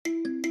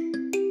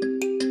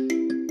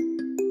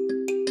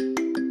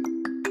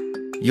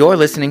You're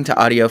listening to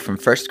audio from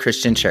First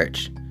Christian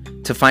Church.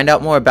 To find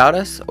out more about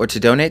us or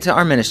to donate to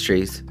our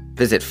ministries,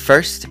 visit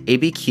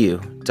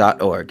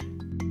firstabq.org.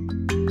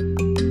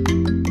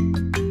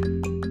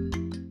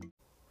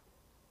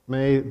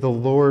 May the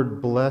Lord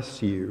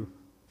bless you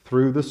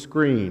through the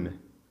screen,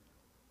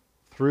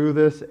 through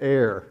this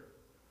air.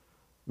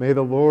 May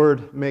the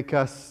Lord make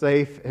us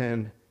safe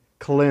and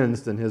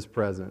cleansed in His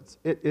presence.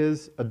 It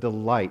is a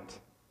delight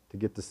to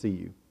get to see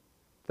you.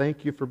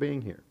 Thank you for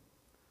being here.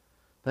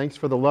 Thanks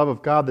for the love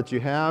of God that you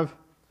have.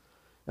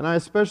 And I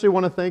especially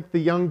want to thank the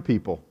young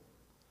people.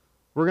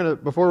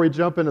 Before we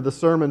jump into the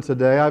sermon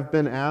today, I've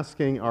been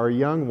asking our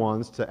young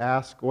ones to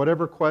ask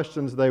whatever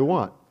questions they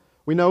want.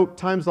 We know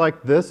times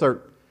like this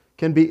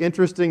can be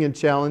interesting and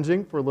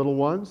challenging for little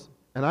ones,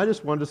 and I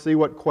just wanted to see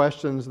what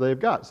questions they've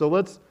got. So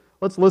let's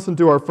listen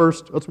to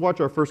let's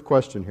watch our first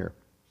question here.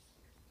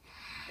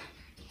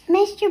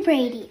 Mr.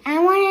 Brady, I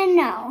want to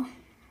know,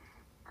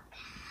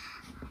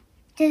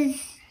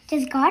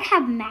 does God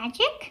have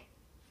magic?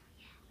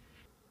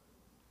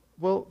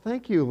 Well,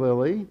 thank you,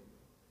 Lily.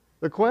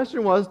 The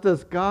question was,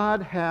 does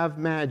God have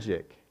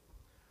magic?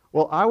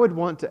 Well, I would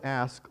want to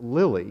ask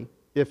Lily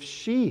if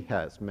she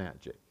has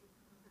magic.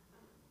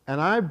 And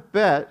I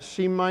bet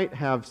she might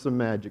have some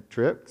magic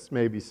tricks,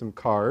 maybe some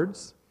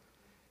cards.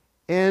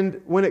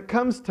 And when it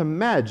comes to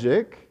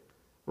magic,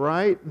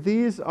 right,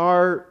 these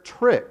are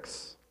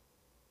tricks.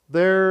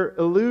 They're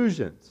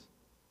illusions.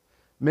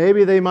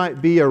 Maybe they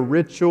might be a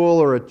ritual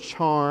or a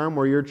charm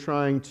where you're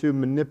trying to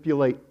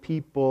manipulate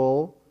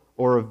people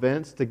or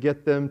events to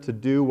get them to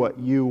do what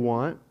you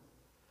want.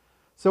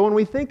 So when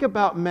we think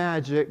about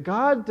magic,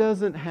 God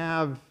doesn't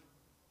have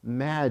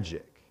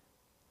magic.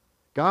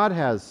 God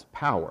has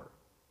power.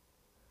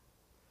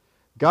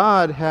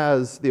 God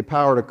has the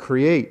power to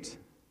create,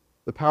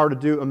 the power to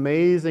do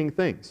amazing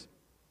things.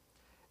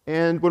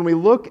 And when we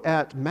look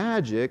at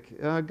magic,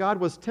 God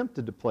was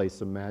tempted to play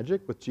some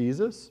magic with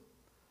Jesus,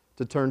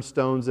 to turn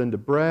stones into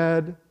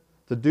bread,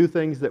 to do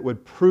things that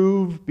would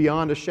prove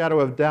beyond a shadow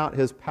of doubt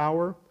His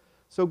power.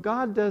 So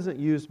God doesn't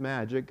use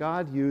magic,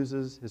 God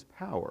uses His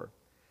power.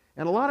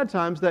 And a lot of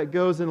times that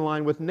goes in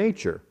line with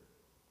nature,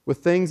 with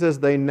things as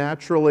they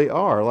naturally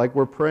are, like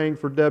we're praying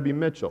for Debbie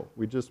Mitchell.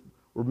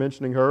 We're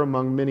mentioning her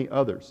among many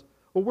others.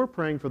 Well, we're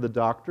praying for the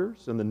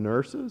doctors and the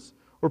nurses.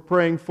 We're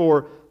praying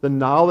for the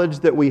knowledge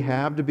that we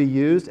have to be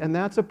used, and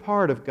that's a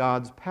part of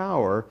God's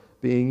power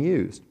being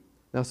used.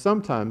 Now,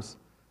 sometimes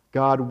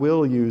God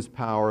will use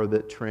power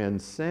that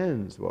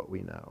transcends what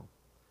we know,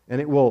 and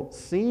it will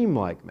seem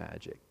like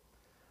magic.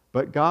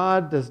 But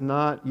God does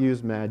not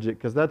use magic,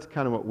 because that's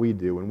kind of what we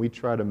do when we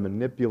try to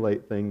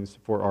manipulate things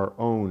for our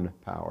own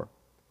power.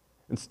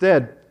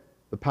 Instead,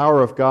 the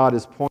power of God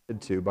is pointed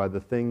to by the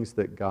things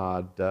that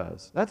God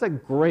does. That's a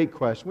great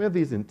question. We have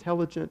these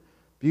intelligent,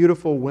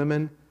 beautiful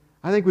women.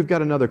 I think we've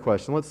got another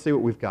question. Let's see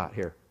what we've got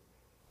here.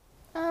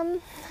 Hi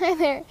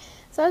there.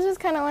 So I was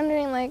just kind of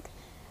wondering,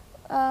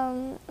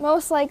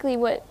 most likely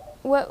what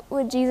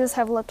would Jesus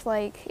have looked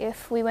like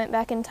if we went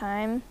back in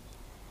time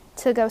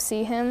to go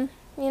see Him,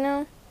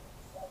 while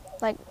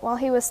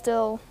He was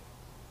still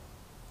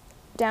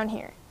down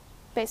here,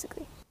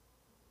 basically.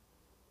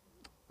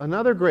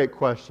 Another great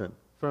question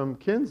from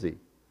Kinsey.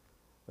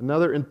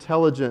 Another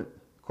intelligent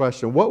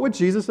question. What would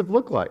Jesus have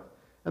looked like?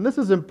 And this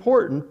is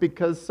important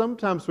because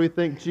sometimes we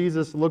think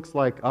Jesus looks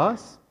like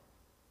us,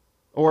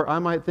 or I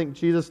might think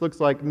Jesus looks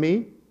like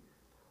me,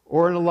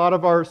 or in a lot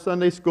of our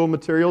Sunday school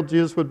material,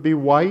 Jesus would be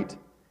white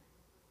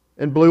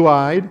and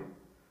blue-eyed,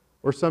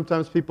 or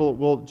sometimes people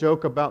will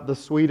joke about the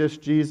Swedish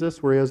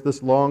Jesus where He has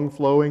this long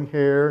flowing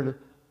hair and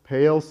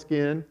pale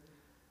skin.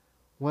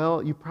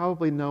 Well, you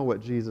probably know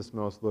what Jesus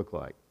most looked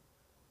like.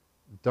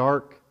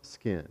 Dark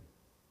skin,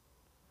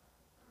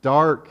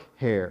 dark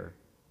hair,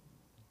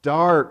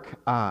 dark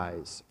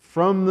eyes,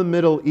 from the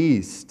Middle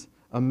East,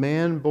 a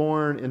man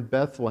born in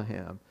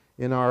Bethlehem,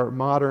 in our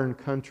modern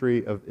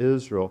country of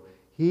Israel.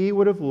 He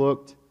would have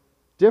looked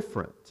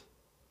different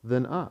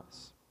than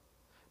us.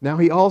 Now,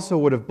 He also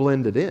would have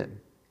blended in.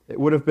 It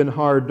would have been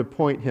hard to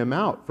point Him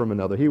out from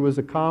another. He was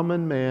a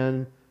common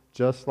man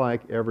just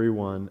like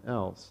everyone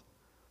else.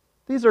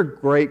 These are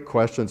great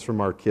questions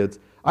from our kids.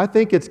 I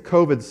think it's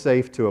COVID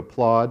safe to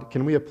applaud.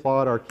 Can we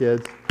applaud our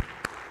kids?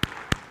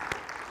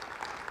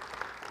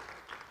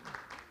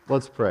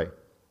 Let's pray.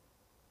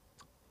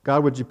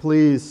 God, would you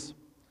please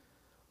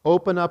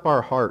open up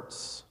our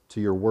hearts to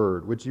your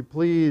word? Would you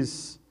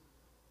please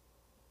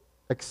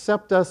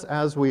accept us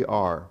as we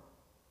are?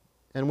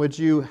 And would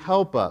you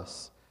help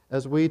us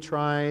as we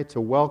try to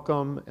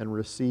welcome and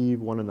receive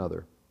one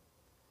another?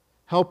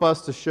 Help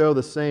us to show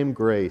the same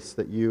grace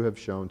that you have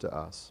shown to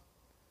us.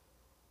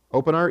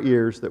 Open our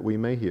ears that we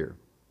may hear.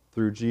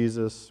 Through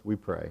Jesus we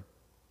pray.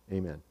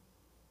 Amen.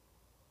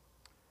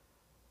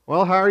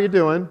 Well, how are you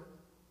doing?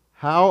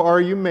 How are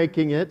you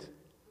making it?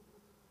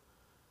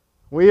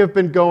 We have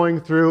been going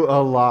through a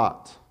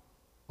lot.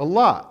 A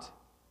lot.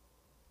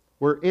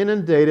 We're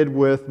inundated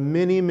with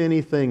many,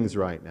 many things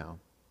right now.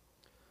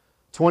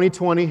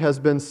 2020 has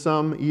been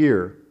some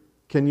year.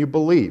 Can you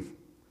believe?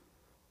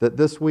 that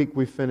this week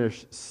we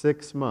finished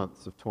 6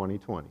 months of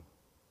 2020.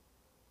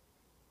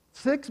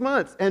 6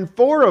 months, and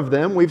 4 of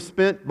them we've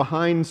spent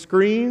behind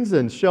screens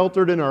and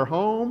sheltered in our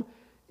home.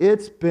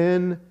 It's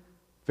been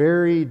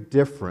very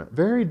different,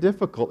 very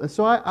difficult. And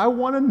so I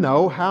want to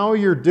know how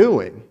you're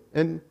doing,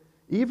 and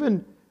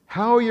even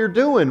how you're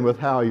doing with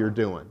how you're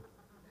doing,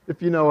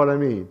 if you know what I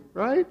mean,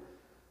 right?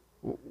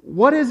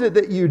 What is it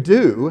that you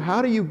do?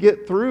 How do you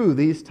get through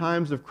these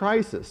times of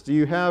crisis? Do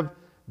you have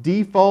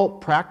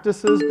default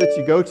practices that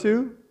you go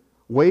to?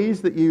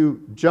 Ways that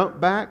you jump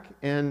back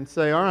and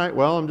say, all right,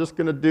 well, I'm just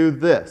going to do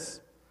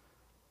this.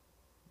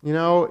 You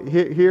know,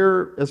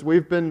 here, as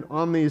we've been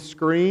on these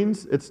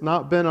screens, it's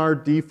not been our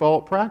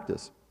default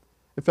practice.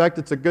 In fact,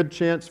 it's a good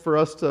chance for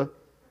us to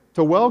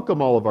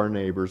welcome all of our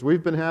neighbors.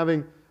 We've been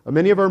having,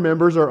 many of our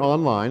members are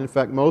online. In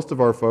fact, most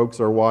of our folks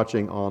are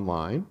watching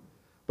online.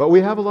 But we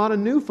have a lot of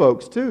new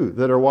folks, too,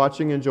 that are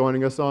watching and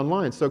joining us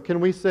online. So can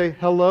we say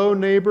hello,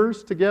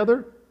 neighbors,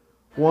 together?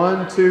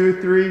 1,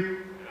 2, 3.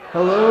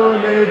 Hello,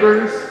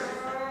 neighbors.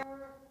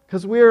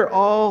 Because we're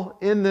all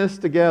in this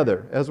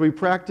together as we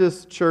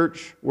practice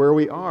church where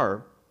we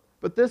are.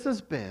 But this has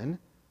been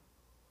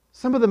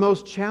some of the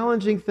most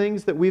challenging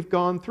things that we've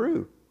gone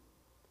through.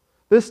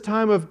 This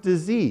time of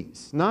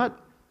disease,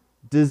 not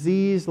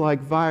disease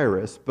like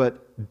virus,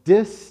 but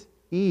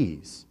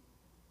dis-ease.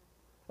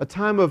 A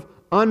time of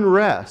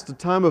unrest, a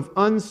time of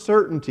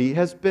uncertainty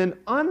has been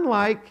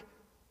unlike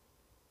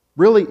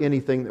really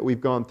anything that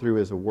we've gone through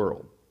as a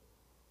world.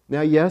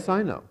 Now, yes,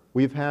 I know,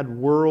 we've had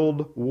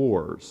world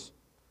wars.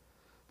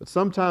 But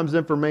sometimes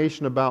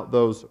information about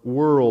those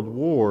world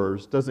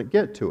wars doesn't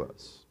get to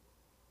us.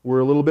 We're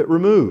a little bit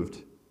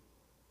removed.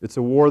 It's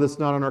a war that's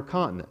not on our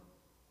continent.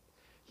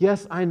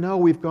 Yes, I know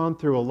we've gone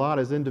through a lot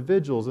as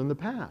individuals in the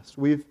past.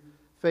 We've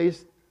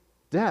faced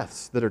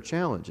deaths that are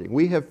challenging.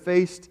 We have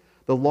faced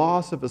the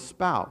loss of a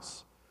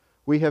spouse.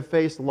 We have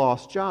faced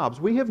lost jobs.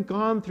 We have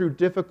gone through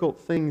difficult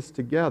things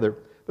together.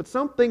 But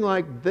something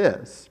like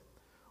this,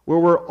 where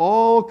we're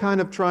all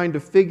kind of trying to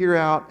figure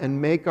out and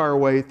make our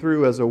way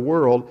through as a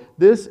world,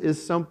 this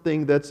is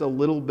something that's a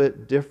little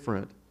bit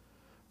different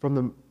from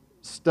the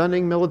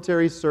stunning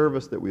military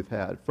service that we've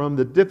had, from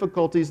the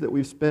difficulties that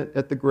we've spent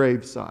at the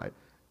graveside.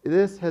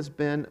 This has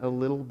been a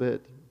little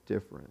bit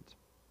different.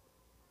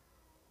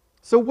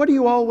 So what do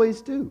you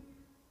always do?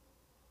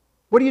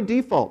 What do you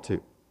default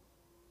to?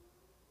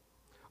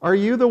 Are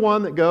you the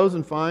one that goes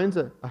and finds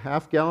a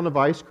half gallon of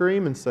ice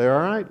cream and say, all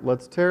right,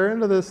 let's tear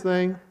into this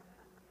thing?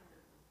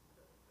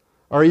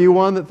 Are you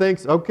one that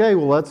thinks, okay,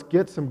 well, let's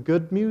get some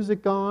good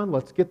music on,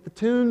 let's get the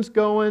tunes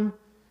going,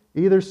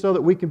 either so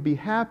that we can be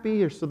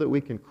happy or so that we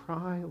can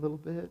cry a little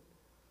bit?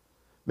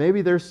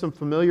 Maybe there's some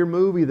familiar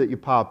movie that you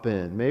pop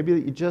in. Maybe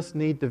that you just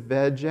need to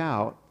veg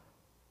out.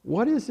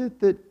 What is it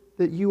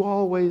that you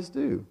always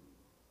do?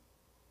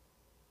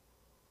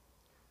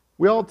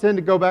 We all tend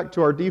to go back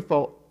to our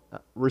default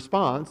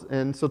response,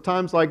 and so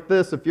times like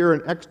this, if you're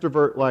an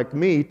extrovert like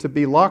me, to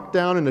be locked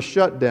down in a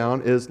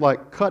shutdown is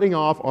like cutting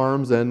off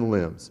arms and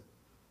limbs.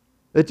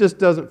 It just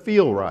doesn't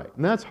feel right,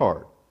 and that's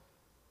hard.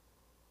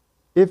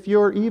 If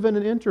you're even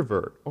an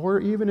introvert, or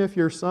even if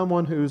you're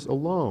someone who's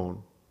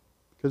alone,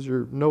 because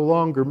you're no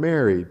longer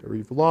married or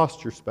you've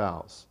lost your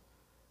spouse,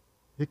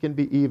 it can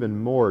be even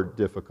more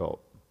difficult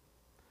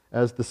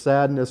as the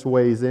sadness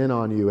weighs in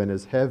on you and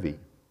is heavy.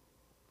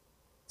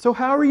 So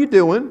how are you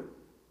doing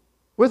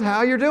with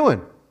how you're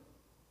doing?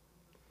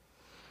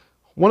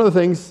 One of the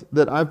things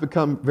that I've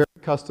become very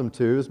accustomed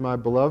to is my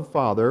beloved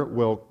father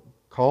will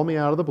call me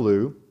out of the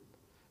blue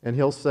and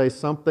he'll say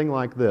something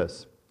like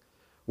this: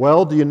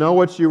 well, do you know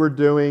what you were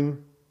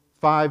doing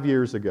 5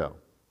 years ago?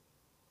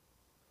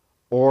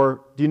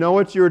 Or do you know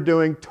what you were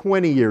doing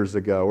 20 years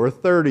ago or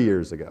 30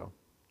 years ago?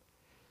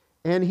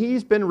 And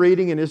he's been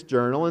reading in his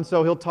journal, and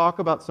so he'll talk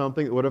about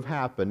something that would have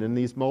happened in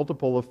these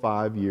multiple of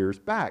 5 years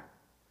back.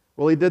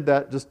 Well, he did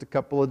that just a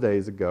couple of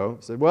days ago.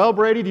 He said, well,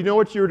 Brady, do you know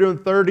what you were doing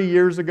 30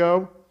 years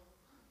ago?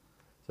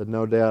 I said,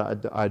 no,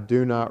 Dad, I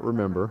do not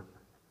remember.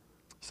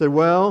 He said,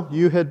 well,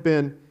 you had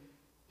been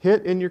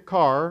hit in your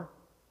car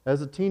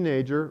as a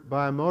teenager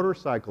by a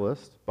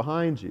motorcyclist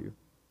behind you.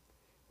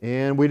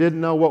 And we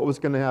didn't know what was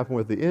going to happen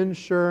with the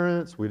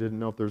insurance. We didn't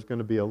know if there was going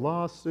to be a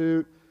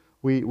lawsuit.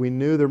 We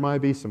knew there might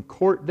be some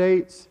court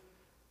dates.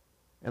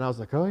 And I was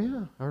like, oh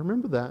yeah, I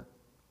remember that.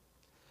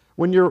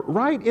 When you're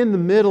right in the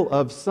middle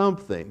of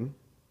something,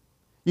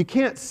 you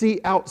can't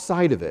see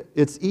outside of it.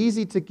 It's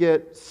easy to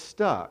get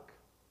stuck.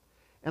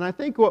 And I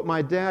think what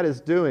my dad is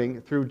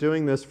doing through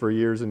doing this for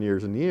years and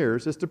years and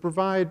years is to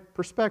provide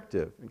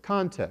perspective and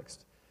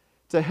context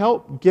to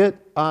help get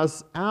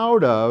us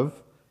out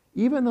of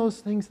even those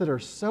things that are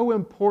so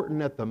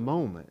important at the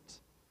moment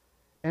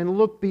and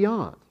look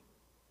beyond.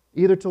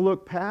 Either to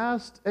look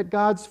past at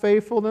God's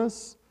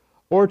faithfulness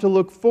or to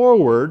look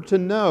forward to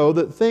know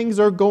that things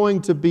are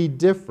going to be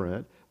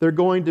different. They're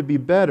going to be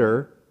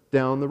better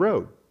down the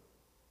road.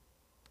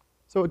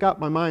 So it got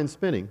my mind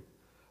spinning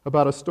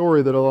about a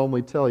story that I'll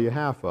only tell you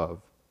half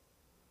of.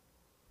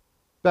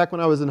 Back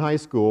when I was in high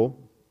school,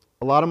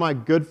 A lot of my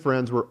good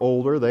friends were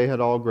older. They had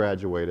all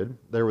graduated.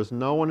 There was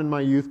no one in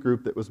my youth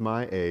group that was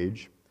my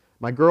age.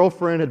 My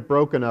girlfriend had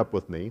broken up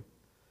with me.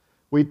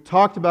 We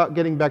talked about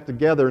getting back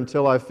together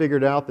until I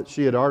figured out that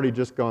she had already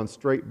just gone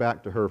straight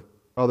back to her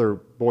other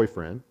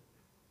boyfriend.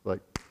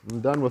 Like,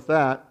 I'm done with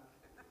that.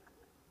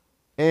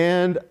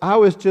 And I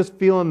was just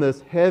feeling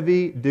this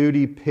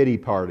heavy-duty pity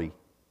party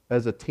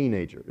as a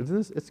teenager.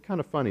 It's kind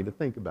of funny to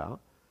think about.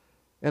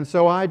 And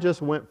so I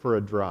just went for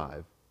a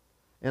drive.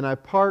 And I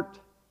parked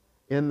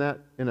in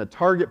a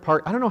Target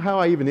park. I don't know how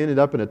I even ended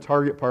up in a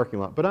Target parking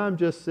lot, but I'm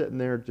just sitting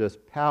there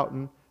just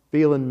pouting,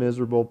 feeling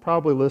miserable,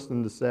 probably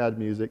listening to sad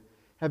music.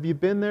 Have you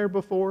been there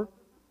before?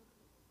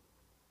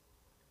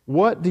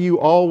 What do you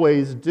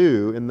always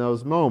do in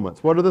those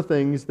moments? What are the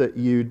things that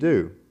you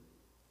do?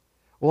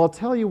 Well, I'll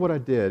tell you what I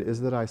did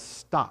is that I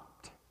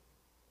stopped.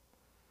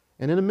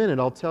 And in a minute,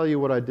 I'll tell you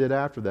what I did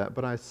after that,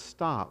 but I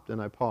stopped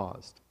and I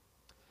paused.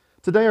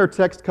 Today, our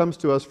text comes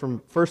to us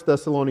from 1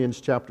 Thessalonians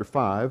chapter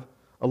 5,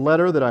 a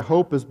letter that I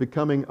hope is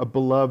becoming a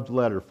beloved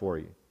letter for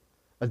you.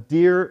 A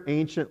dear,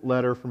 ancient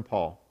letter from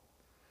Paul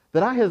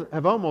that I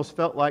have almost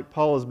felt like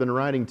Paul has been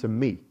writing to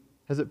me.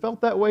 Has it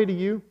felt that way to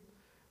you?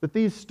 That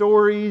these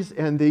stories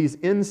and these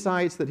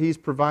insights that he's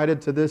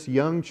provided to this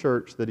young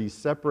church that he's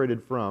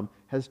separated from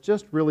has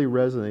just really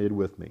resonated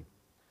with me.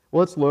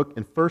 Well, let's look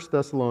in 1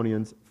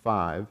 Thessalonians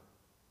 5,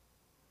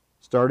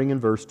 starting in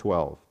verse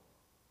 12.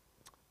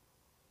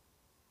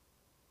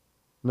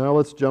 Now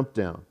let's jump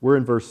down. We're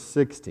in verse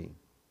 16.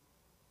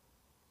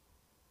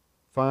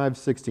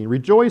 5:16.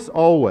 Rejoice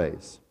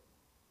always.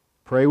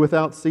 Pray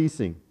without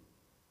ceasing.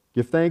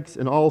 Give thanks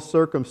in all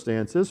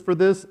circumstances, for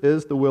this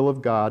is the will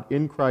of God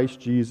in Christ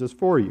Jesus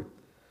for you.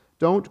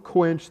 Don't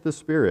quench the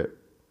Spirit.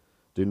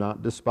 Do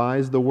not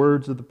despise the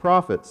words of the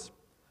prophets,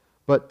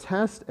 but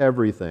test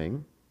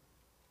everything.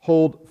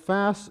 Hold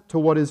fast to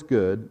what is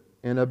good,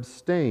 and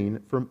abstain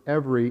from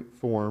every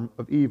form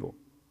of evil.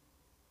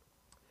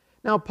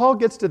 Now, Paul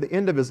gets to the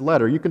end of his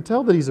letter. You can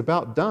tell that he's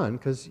about done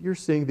because you're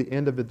seeing the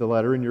end of the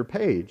letter in your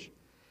page.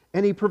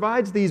 And he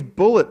provides these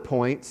bullet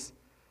points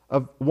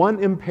of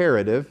one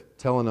imperative,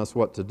 telling us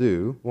what to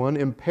do, one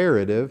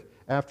imperative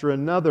after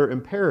another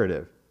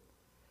imperative.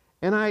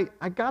 And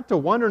I got to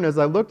wondering as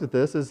I looked at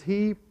this,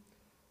 did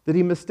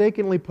he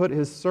mistakenly put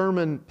his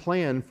sermon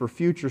plan for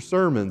future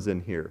sermons in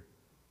here?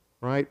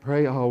 Right?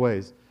 Pray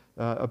always.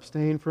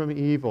 Abstain from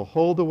evil.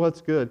 Hold to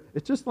what's good.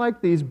 It's just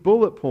like these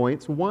bullet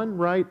points, one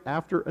right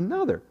after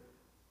another.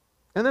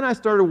 And then I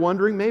started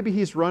wondering, maybe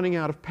he's running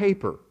out of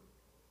paper.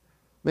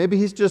 Maybe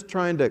he's just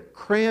trying to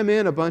cram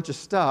in a bunch of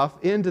stuff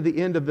into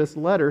the end of this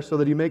letter so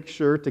that he makes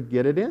sure to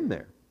get it in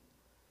there.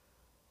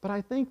 But I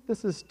think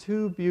this is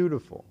too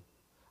beautiful.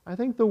 I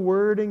think the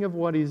wording of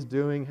what he's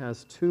doing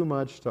has too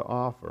much to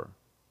offer.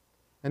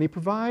 And he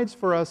provides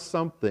for us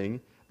something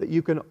that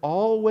you can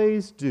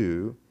always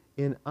do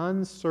in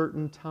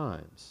uncertain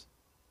times.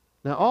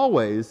 Now,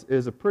 always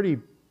is a pretty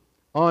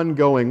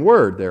ongoing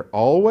word there.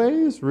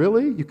 Always?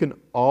 Really? You can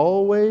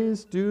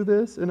always do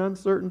this in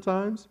uncertain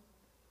times?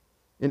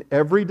 In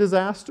every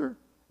disaster?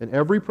 In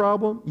every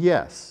problem?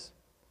 Yes.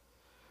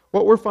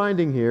 What we're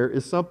finding here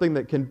is something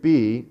that can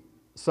be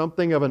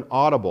something of an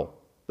audible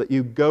that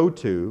you go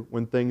to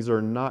when things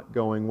are not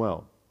going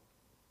well.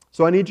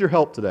 So I need your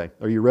help today.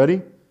 Are you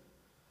ready?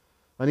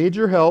 I need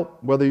your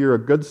help, whether you're a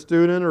good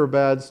student or a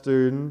bad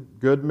student,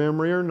 good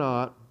memory or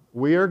not.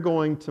 We are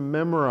going to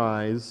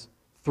memorize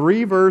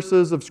 3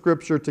 verses of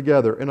Scripture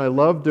together. And I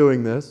love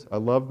doing this. I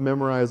love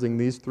memorizing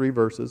these 3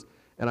 verses.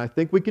 And I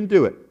think we can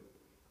do it.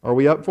 Are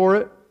we up for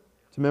it?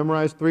 To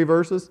memorize 3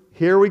 verses?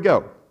 Here we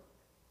go.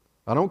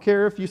 I don't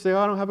care if you say, oh,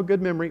 I don't have a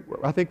good memory.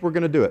 I think we're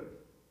going to do it.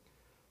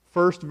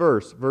 First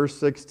verse, verse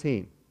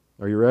 16.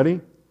 Are you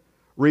ready?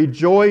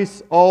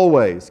 Rejoice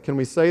always. Can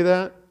we say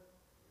that?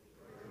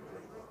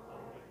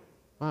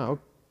 Wow,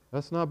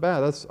 that's not bad.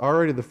 That's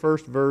already the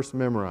first verse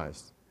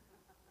memorized.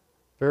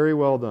 Very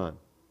well done.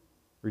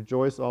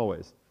 Rejoice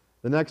always.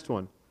 The next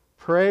one.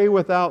 Pray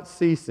without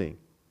ceasing.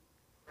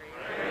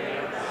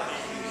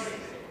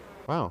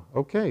 Wow,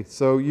 okay.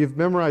 So you've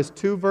memorized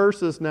 2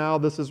 verses now.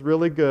 This is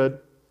really good.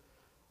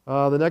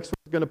 The next one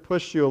is going to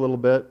push you a little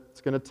bit.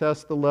 It's going to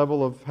test the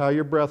level of how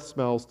your breath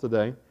smells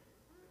today.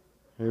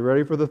 Are you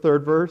ready for the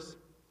 3rd verse?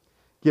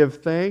 Give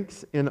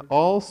thanks in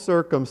all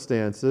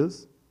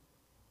circumstances.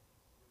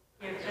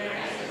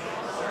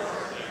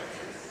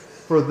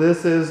 For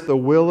this is the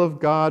will of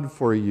God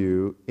for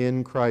you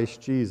in Christ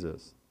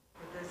Jesus.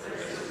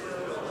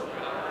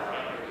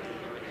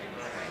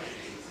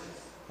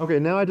 Okay,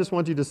 now I just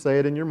want you to say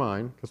it in your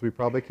mind, because we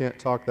probably can't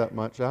talk that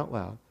much out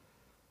loud.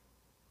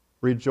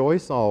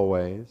 Rejoice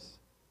always,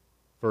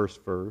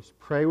 first verse.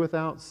 Pray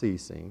without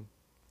ceasing,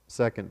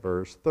 second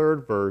verse.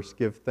 3rd verse,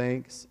 give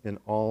thanks in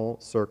all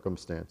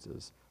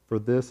circumstances, for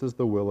this is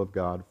the will of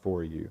God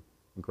for you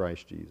in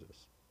Christ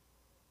Jesus.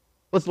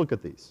 Let's look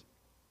at these.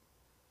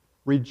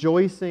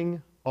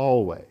 Rejoicing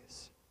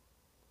always.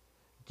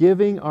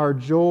 Giving our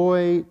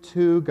joy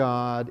to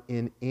God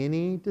in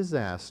any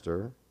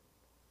disaster,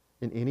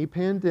 in any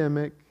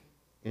pandemic,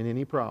 in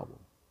any problem.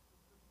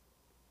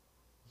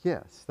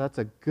 Yes, that's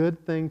a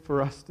good thing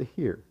for us to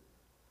hear.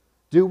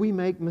 Do we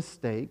make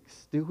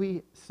mistakes? Do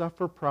we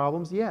suffer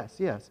problems? Yes,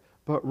 yes.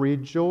 But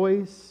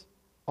rejoice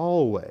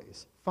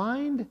always.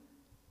 Find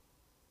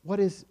what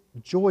is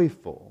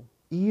joyful,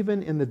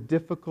 even in the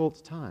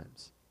difficult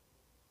times.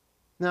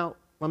 Now,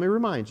 let me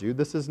remind you,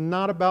 this is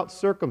not about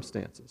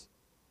circumstances.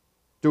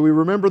 Do we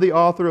remember the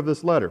author of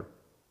this letter?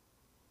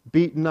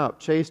 Beaten up,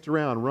 chased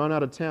around, run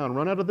out of town,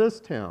 run out of this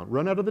town,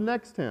 run out of the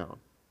next town.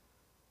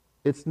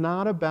 It's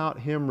not about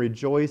him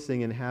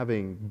rejoicing and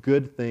having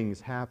good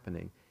things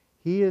happening.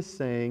 He is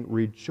saying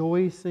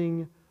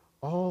rejoicing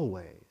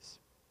always.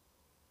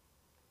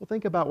 Well,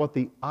 think about what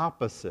the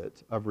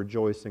opposite of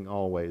rejoicing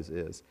always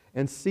is,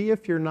 and see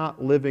if you're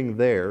not living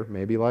there,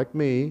 maybe like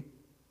me,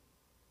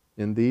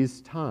 in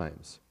these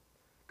times.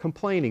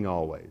 Complaining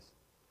always.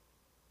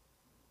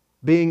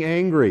 Being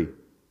angry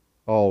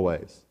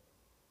always.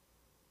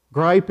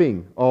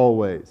 Griping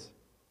always.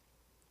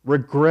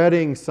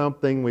 Regretting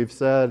something we've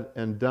said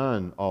and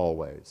done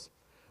always.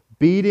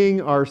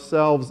 Beating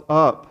ourselves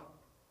up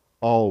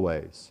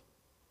always.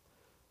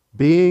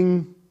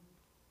 Being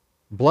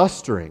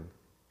blustering,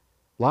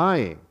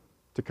 lying,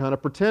 to kind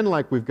of pretend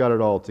like we've got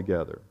it all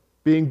together.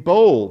 Being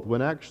bold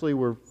when actually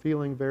we're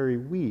feeling very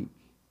weak.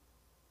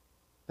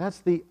 That's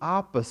the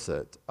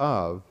opposite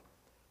of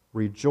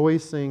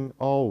rejoicing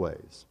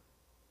always.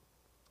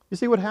 You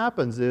see, what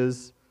happens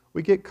is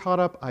we get caught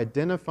up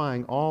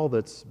identifying all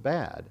that's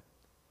bad,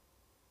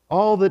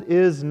 all that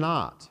is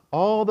not,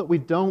 all that we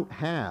don't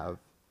have,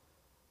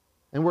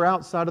 and we're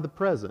outside of the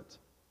present.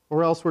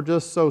 Or else we're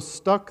just so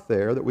stuck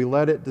there that we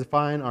let it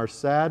define our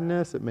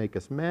sadness, it make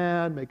us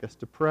mad, make us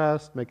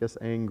depressed, make us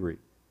angry.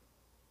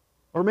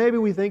 Or maybe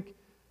we think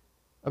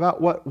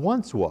about what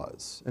once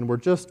was, and we're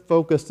just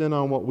focused in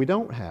on what we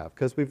don't have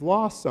because we've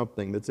lost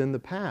something that's in the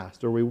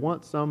past, or we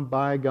want some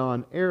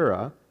bygone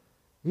era,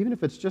 even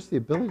if it's just the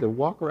ability to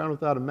walk around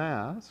without a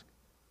mask,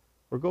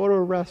 or go to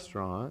a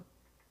restaurant.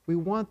 We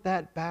want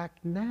that back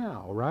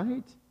now,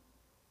 right?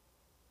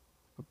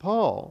 But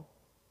Paul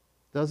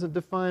doesn't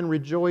define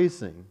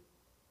rejoicing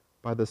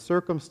by the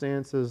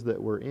circumstances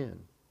that we're in.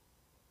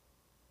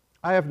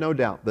 I have no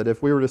doubt that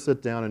if we were to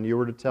sit down and you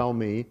were to tell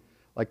me,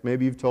 like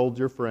maybe you've told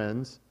your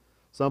friends,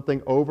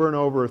 something over and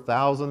over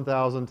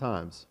 1,000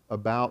 times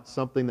about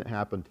something that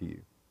happened to you,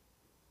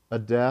 a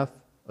death,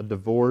 a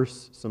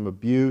divorce, some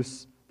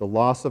abuse, the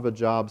loss of a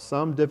job,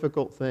 some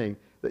difficult thing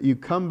that you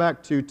come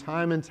back to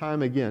time and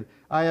time again,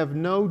 I have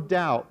no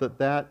doubt that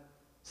that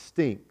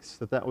stinks,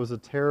 that that was a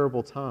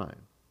terrible time.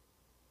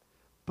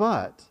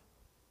 But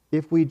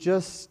if we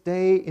just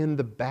stay in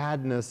the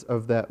badness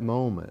of that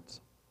moment,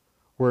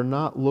 we're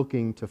not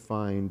looking to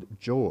find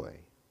joy.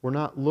 We're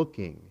not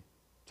looking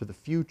to the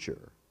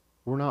future.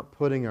 We're not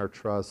putting our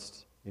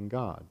trust in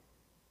God.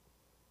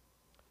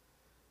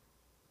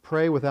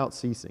 Pray without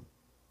ceasing.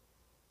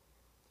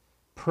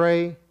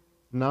 Pray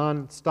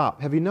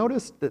non-stop. Have you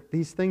noticed that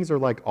these things are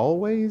like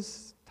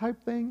always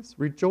type things?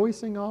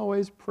 Rejoicing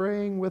always,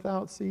 praying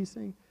without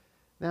ceasing.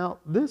 Now,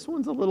 this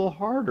one's a little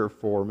harder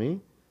for me.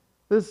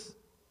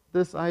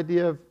 This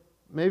idea of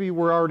maybe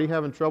we're already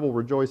having trouble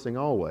rejoicing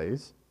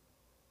always.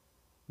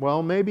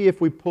 Well, maybe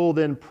if we pulled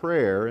in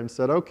prayer and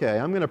said, okay,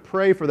 I'm going to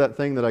pray for that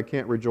thing that I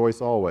can't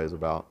rejoice always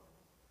about.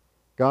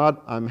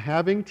 God, I'm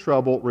having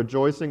trouble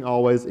rejoicing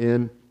always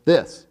in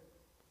this.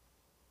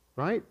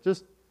 Right?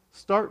 Just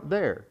start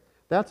there.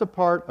 That's a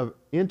part of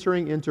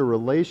entering into a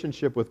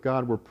relationship with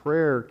God where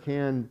prayer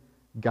can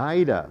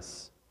guide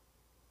us.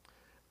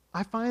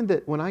 I find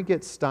that when I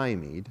get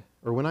stymied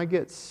or when I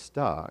get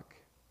stuck,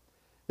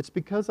 it's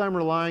because I'm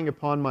relying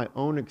upon my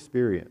own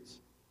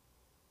experience,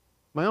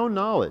 my own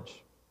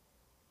knowledge,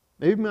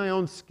 maybe my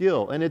own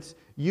skill. And it's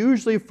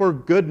usually for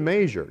good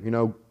measure,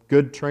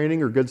 good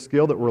training or good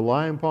skill that we're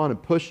relying upon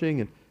and pushing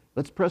and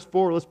let's press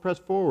forward, let's press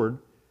forward.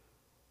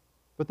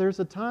 But there's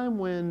a time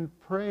when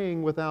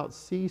praying without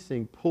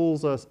ceasing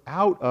pulls us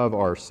out of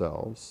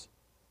ourselves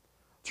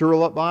to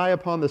rely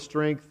upon the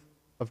strength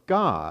of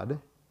God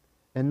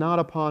and not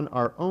upon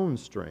our own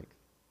strength.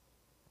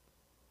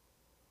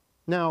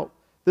 Now,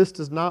 this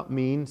does not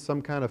mean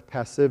some kind of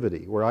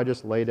passivity where I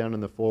just lay down on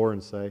the floor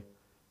and say,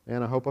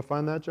 man, I hope I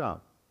find that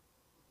job.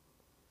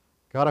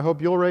 God, I hope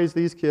you'll raise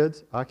these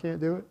kids. I can't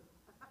do it.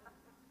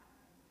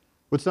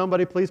 Would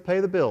somebody please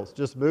pay the bills?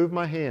 Just move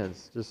my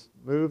hands. Just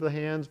move the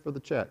hands for the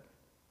check.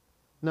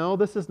 No,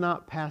 this is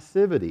not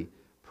passivity.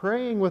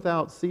 Praying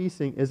without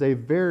ceasing is a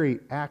very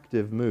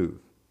active move.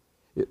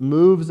 It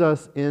moves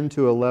us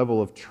into a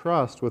level of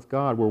trust with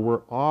God where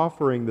we're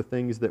offering the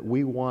things that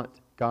we want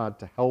God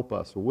to help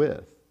us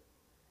with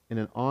in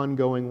an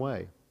ongoing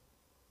way.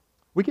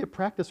 We get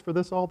practice for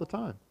this all the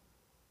time.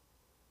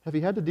 Have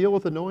you had to deal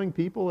with annoying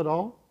people at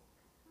all?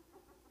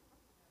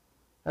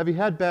 Have you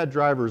had bad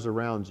drivers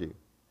around you?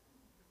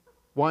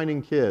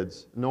 Whining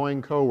kids,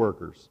 annoying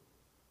coworkers?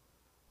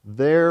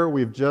 There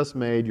we've just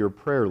made your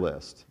prayer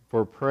list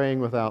for praying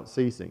without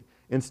ceasing.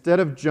 Instead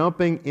of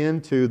jumping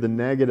into the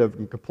negative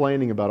and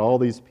complaining about all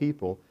these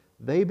people,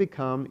 they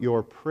become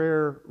your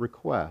prayer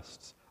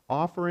requests,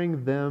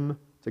 offering them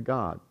to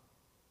God.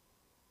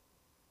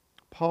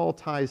 Paul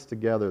ties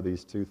together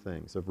these two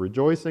things of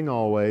rejoicing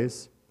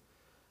always,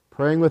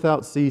 praying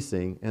without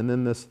ceasing, and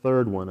then this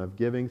third one of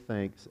giving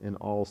thanks in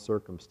all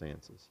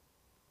circumstances.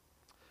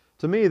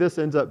 To me, this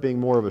ends up being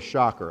more of a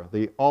shocker,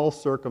 the all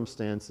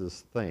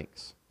circumstances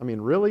thanks. I mean,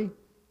 really?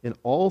 In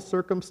all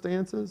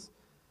circumstances?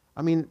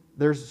 I mean,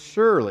 there's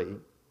surely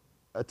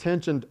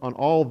attention on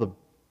all the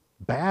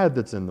bad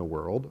that's in the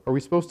world. Are we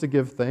supposed to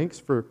give thanks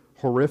for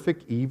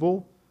horrific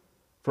evil,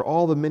 for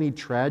all the many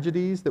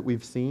tragedies that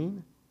we've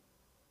seen?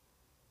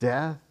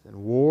 Death and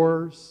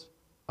wars,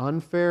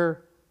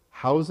 unfair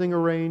housing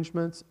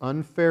arrangements,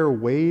 unfair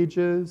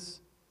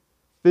wages,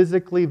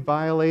 physically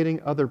violating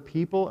other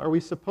people. Are we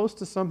supposed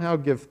to somehow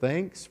give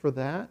thanks for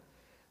that?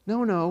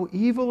 No,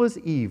 evil is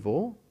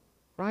evil,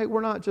 right?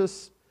 We're not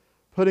just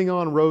putting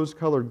on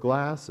rose-colored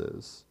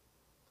glasses,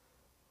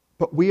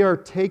 but we are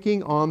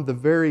taking on the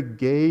very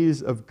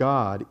gaze of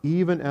God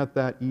even at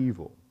that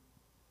evil,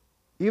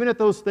 even at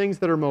those things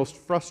that are most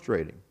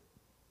frustrating.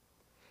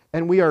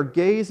 And we are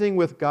gazing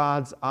with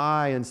God's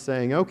eye and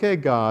saying, okay,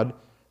 God,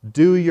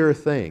 do your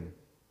thing.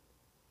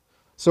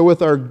 So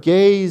with our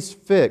gaze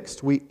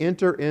fixed, we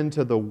enter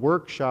into the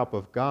workshop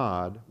of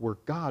God where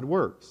God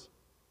works.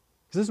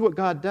 Because this is what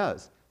God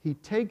does. He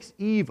takes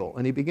evil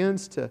and He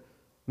begins to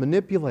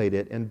manipulate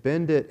it and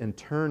bend it and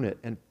turn it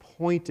and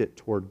point it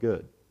toward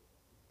good.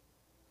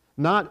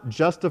 Not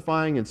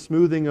justifying and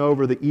smoothing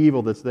over the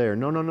evil that's there.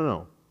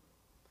 No.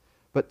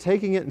 But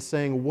taking it and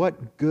saying,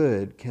 what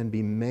good can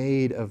be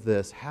made of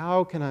this?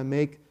 How can I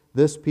make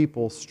this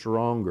people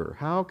stronger?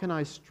 How can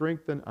I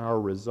strengthen our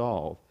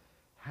resolve?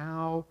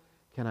 How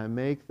can I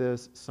make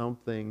this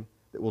something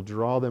that will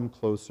draw them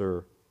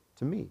closer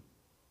to me?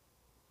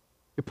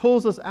 It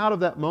pulls us out of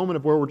that moment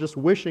of where we're just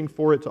wishing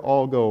for it to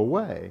all go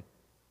away.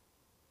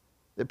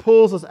 It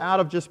pulls us out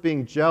of just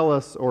being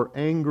jealous or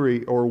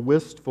angry or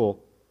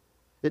wistful.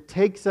 It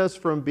takes us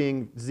from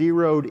being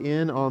zeroed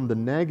in on the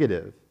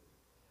negative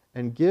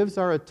and gives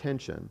our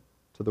attention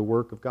to the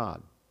work of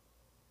God.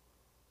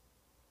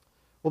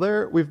 Well,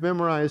 there we've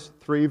memorized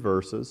 3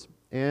 verses,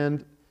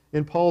 and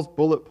in Paul's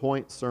bullet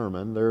point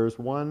sermon, there's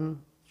one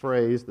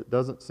phrase that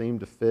doesn't seem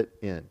to fit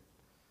in.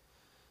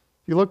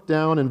 If you look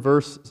down in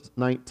verse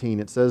 19,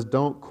 it says,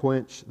 "Don't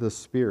quench the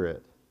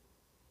Spirit."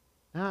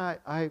 Now,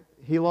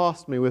 he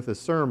lost me with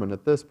his sermon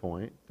at this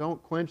point.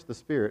 Don't quench the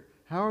Spirit.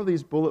 How are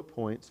these bullet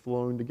points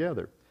flowing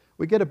together?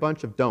 We get a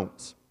bunch of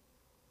don'ts.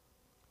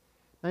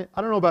 I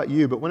don't know about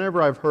you, but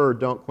whenever I've heard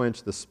 "don't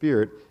quench the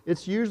Spirit,"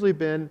 it's usually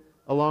been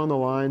along the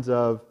lines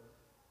of,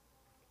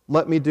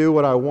 let me do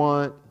what I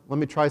want, let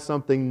me try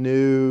something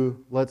new,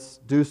 let's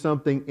do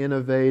something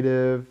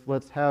innovative,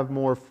 let's have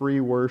more free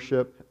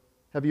worship.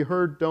 Have you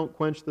heard "don't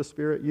quench the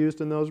Spirit"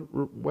 used in those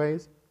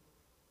ways?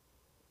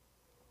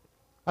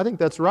 I think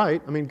that's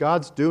right. I mean,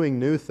 God's doing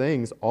new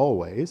things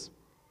always.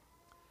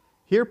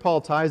 Here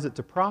Paul ties it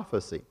to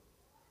prophecy.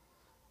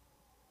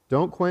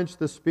 Don't quench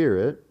the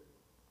Spirit.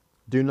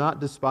 Do not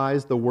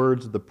despise the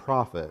words of the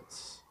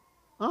prophets.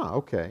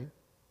 Okay.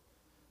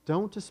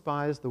 Don't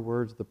despise the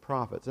words of the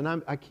prophets. And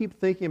I keep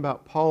thinking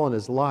about Paul and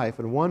his life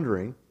and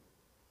wondering,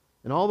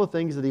 and all the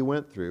things that he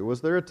went through,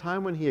 was there a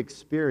time when he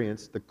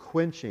experienced the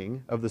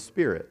quenching of the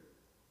Spirit?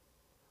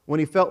 When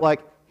he felt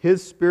like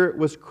his spirit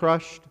was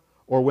crushed,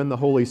 or when the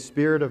Holy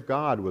Spirit of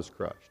God was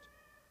crushed?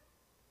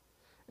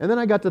 And then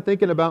I got to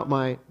thinking about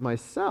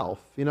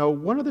myself. You know,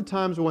 one of the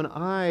times when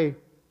I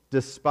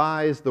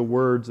despise the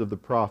words of the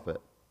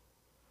prophet?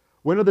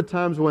 When are the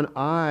times when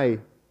I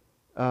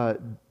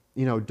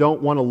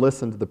don't want to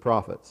listen to the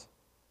prophets?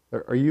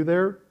 Are you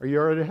there? Are you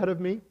already ahead of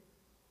me?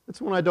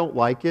 It's when I don't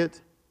like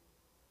it.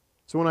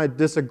 It's when I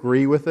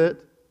disagree with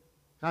it.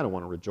 I don't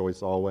want to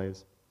rejoice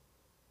always.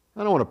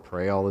 I don't want to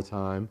pray all the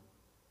time.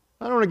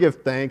 I don't want to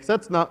give thanks.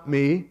 That's not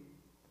me.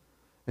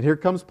 And here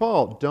comes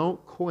Paul.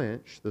 Don't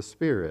quench the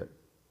Spirit.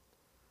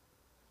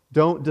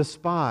 Don't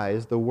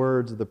despise the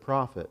words of the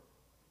prophet.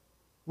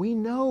 We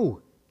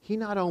know he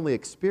not only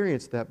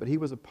experienced that, but he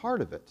was a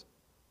part of it.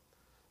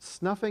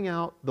 Snuffing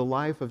out the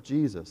life of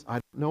Jesus. I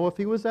don't know if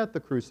he was at the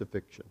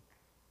crucifixion.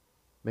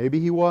 Maybe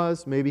he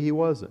was, maybe he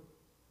wasn't.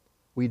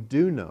 We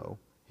do know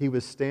he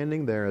was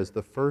standing there as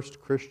the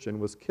first Christian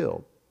was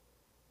killed.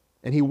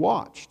 And he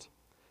watched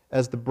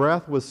as the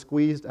breath was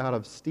squeezed out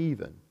of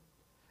Stephen.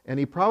 And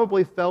he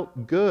probably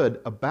felt good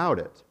about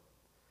it.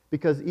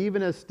 Because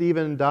even as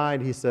Stephen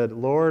died, he said,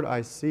 "Lord,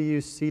 I see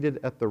you seated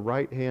at the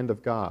right hand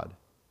of God."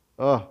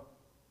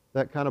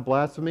 That kind of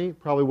blasphemy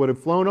probably would have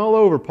flown all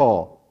over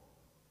Paul.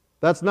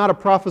 That's not a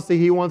prophecy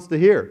he wants to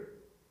hear.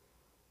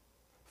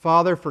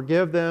 "Father,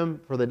 forgive them,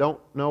 for they don't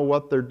know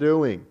what they're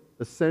doing,"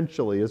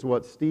 essentially is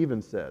what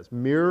Stephen says,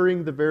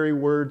 mirroring the very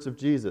words of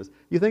Jesus.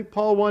 You think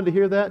Paul wanted to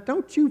hear that?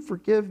 "Don't you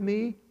forgive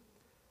me?"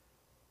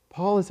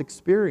 Paul has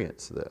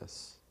experienced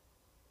this.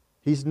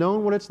 He's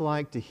known what it's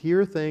like to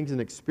hear things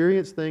and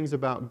experience things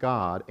about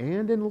God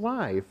and in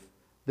life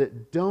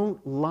that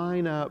don't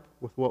line up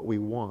with what we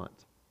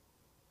want.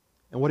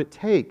 And what it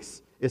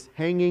takes is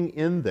hanging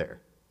in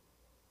there.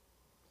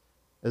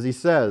 As he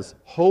says,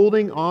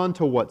 holding on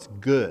to what's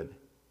good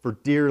for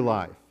dear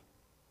life.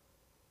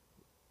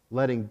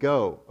 letting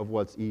go of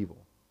what's evil.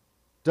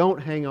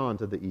 Don't hang on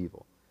to the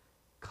evil.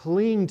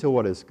 Cling to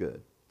what is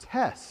good.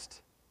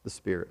 Test the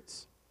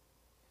spirits.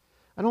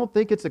 I don't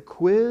think it's a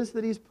quiz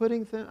that he's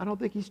putting them. I don't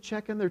think he's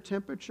checking their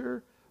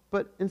temperature,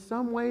 but in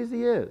some ways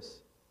he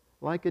is,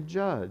 like a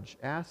judge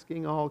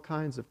asking all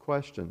kinds of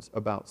questions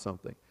about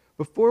something.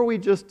 Before we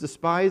just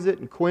despise it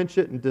and quench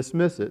it and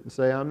dismiss it and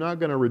say, I'm not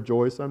going to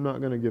rejoice, I'm not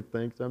going to give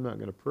thanks, I'm not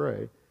going to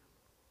pray,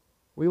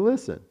 we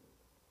listen.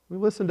 We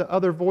listen to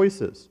other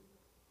voices.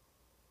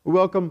 We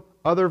welcome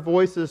other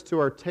voices to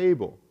our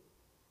table.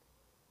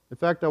 In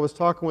fact, I was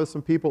talking with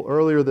some people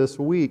earlier this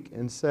week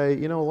and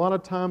say, a lot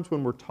of times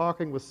when we're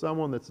talking with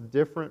someone that's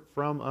different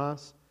from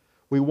us,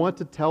 we want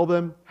to tell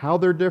them how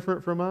they're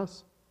different from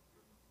us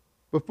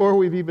before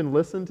we've even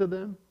listened to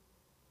them.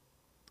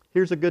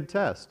 Here's a good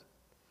test.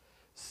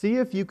 See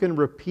if you can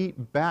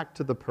repeat back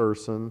to the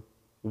person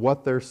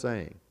what they're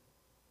saying.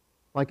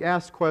 Like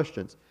ask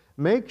questions.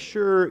 Make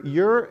sure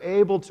you're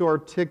able to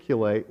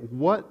articulate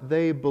what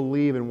they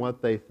believe and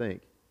what they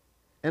think.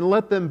 And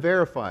let them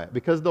verify it,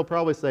 because they'll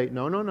probably say,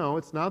 no,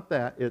 it's not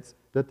that, it's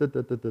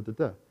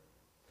da-da-da-da-da-da.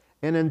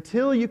 And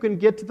until you can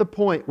get to the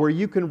point where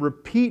you can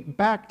repeat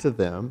back to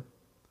them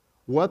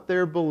what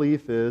their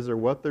belief is or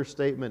what their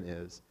statement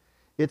is,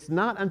 it's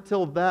not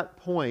until that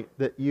point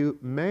that you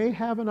may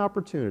have an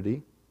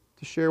opportunity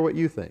to share what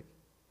you think.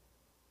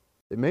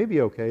 It may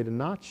be okay to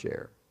not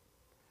share.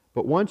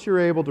 But once you're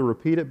able to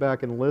repeat it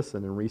back and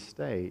listen and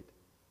restate,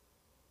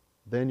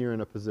 then you're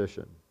in a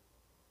position.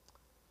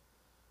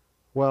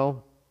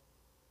 Well,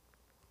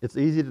 it's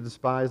easy to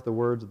despise the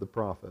words of the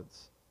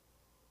prophets.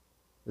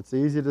 It's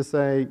easy to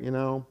say,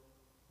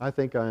 I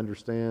think I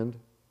understand,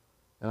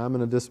 and I'm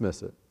going to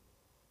dismiss it.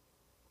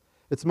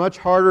 It's much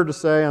harder to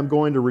say, I'm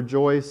going to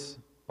rejoice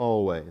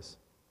always.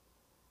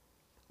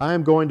 I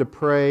am going to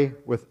pray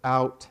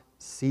without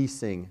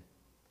ceasing.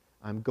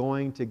 I'm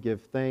going to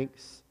give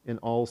thanks in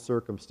all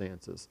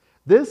circumstances.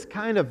 This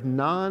kind of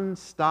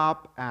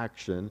non-stop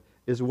action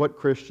is what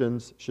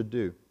Christians should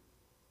do.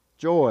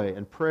 Joy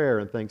and prayer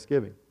and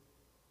thanksgiving.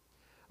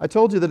 I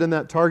told you that in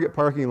that Target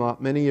parking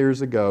lot many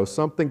years ago,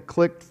 something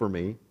clicked for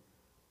me,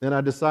 and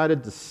I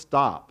decided to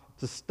stop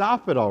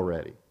it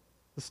already,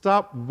 to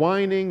stop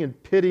whining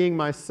and pitying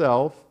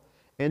myself,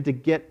 and to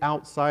get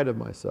outside of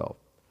myself.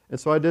 And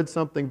so I did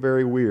something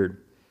very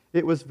weird.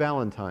 It was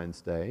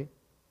Valentine's Day,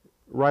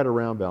 right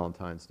around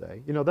Valentine's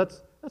Day.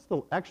 That's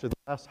actually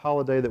the last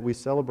holiday that we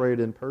celebrated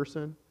in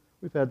person.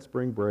 We've had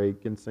spring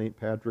break and St.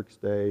 Patrick's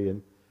Day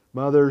and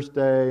Mother's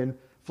Day and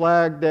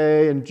Flag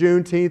Day and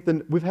Juneteenth,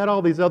 and we've had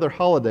all these other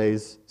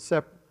holidays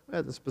separate.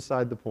 That's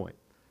beside the point.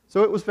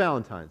 So it was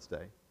Valentine's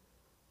Day.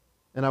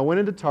 And I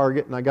went into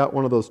Target and I got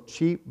one of those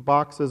cheap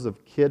boxes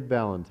of kid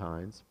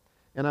Valentines,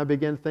 and I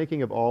began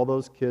thinking of all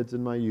those kids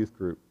in my youth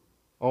group,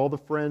 all the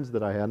friends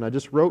that I had, and I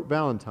just wrote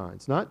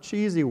Valentines, not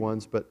cheesy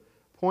ones, but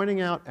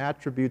pointing out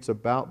attributes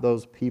about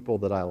those people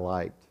that I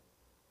liked.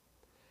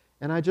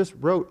 And I just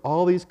wrote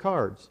all these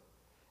cards.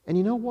 And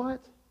you know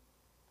what?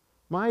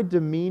 My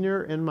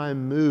demeanor and my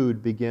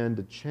mood began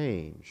to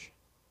change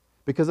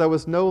because I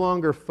was no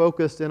longer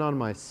focused in on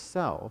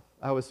myself.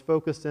 I was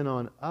focused in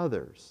on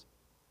others.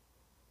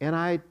 And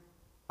I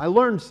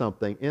learned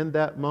something in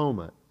that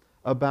moment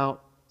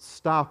about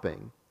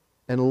stopping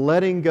and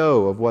letting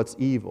go of what's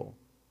evil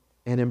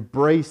and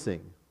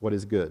embracing what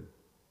is good.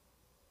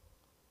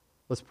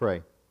 Let's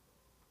pray.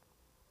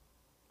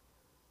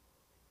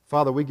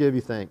 Father, we give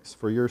you thanks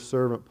for your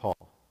servant Paul.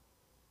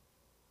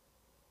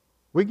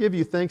 We give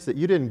you thanks that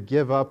you didn't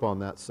give up on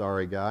that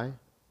sorry guy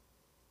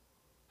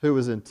who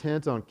was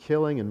intent on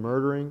killing and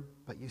murdering,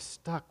 but you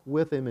stuck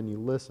with him and you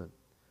listened.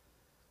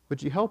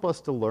 Would you help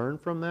us to learn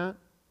from that?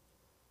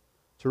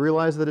 To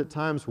realize that at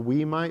times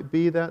we might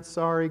be that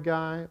sorry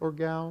guy or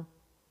gal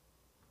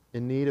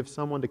in need of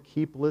someone to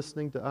keep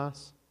listening to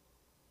us?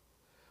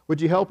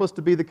 Would you help us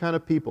to be the kind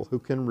of people who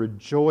can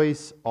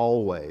rejoice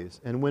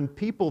always? And when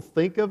people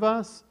think of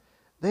us,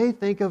 they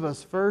think of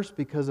us first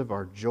because of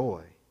our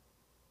joy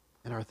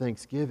and our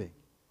thanksgiving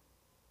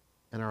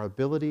and our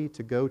ability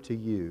to go to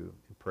you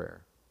in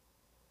prayer.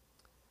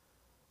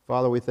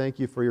 Father, we thank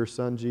you for your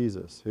Son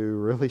Jesus, who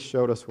really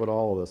showed us what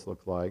all of this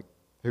looked like,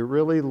 who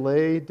really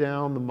laid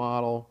down the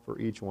model for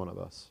each one of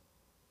us.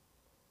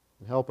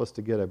 And help us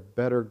to get a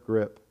better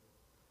grip,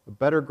 a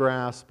better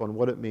grasp on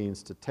what it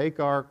means to take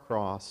our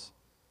cross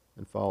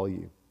and follow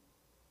you.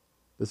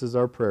 This is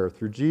our prayer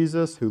through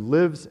Jesus, who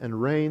lives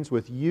and reigns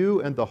with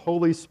you and the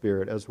Holy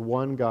Spirit as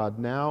one God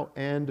now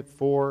and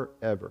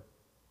forever.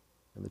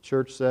 And the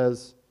church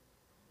says,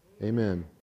 amen.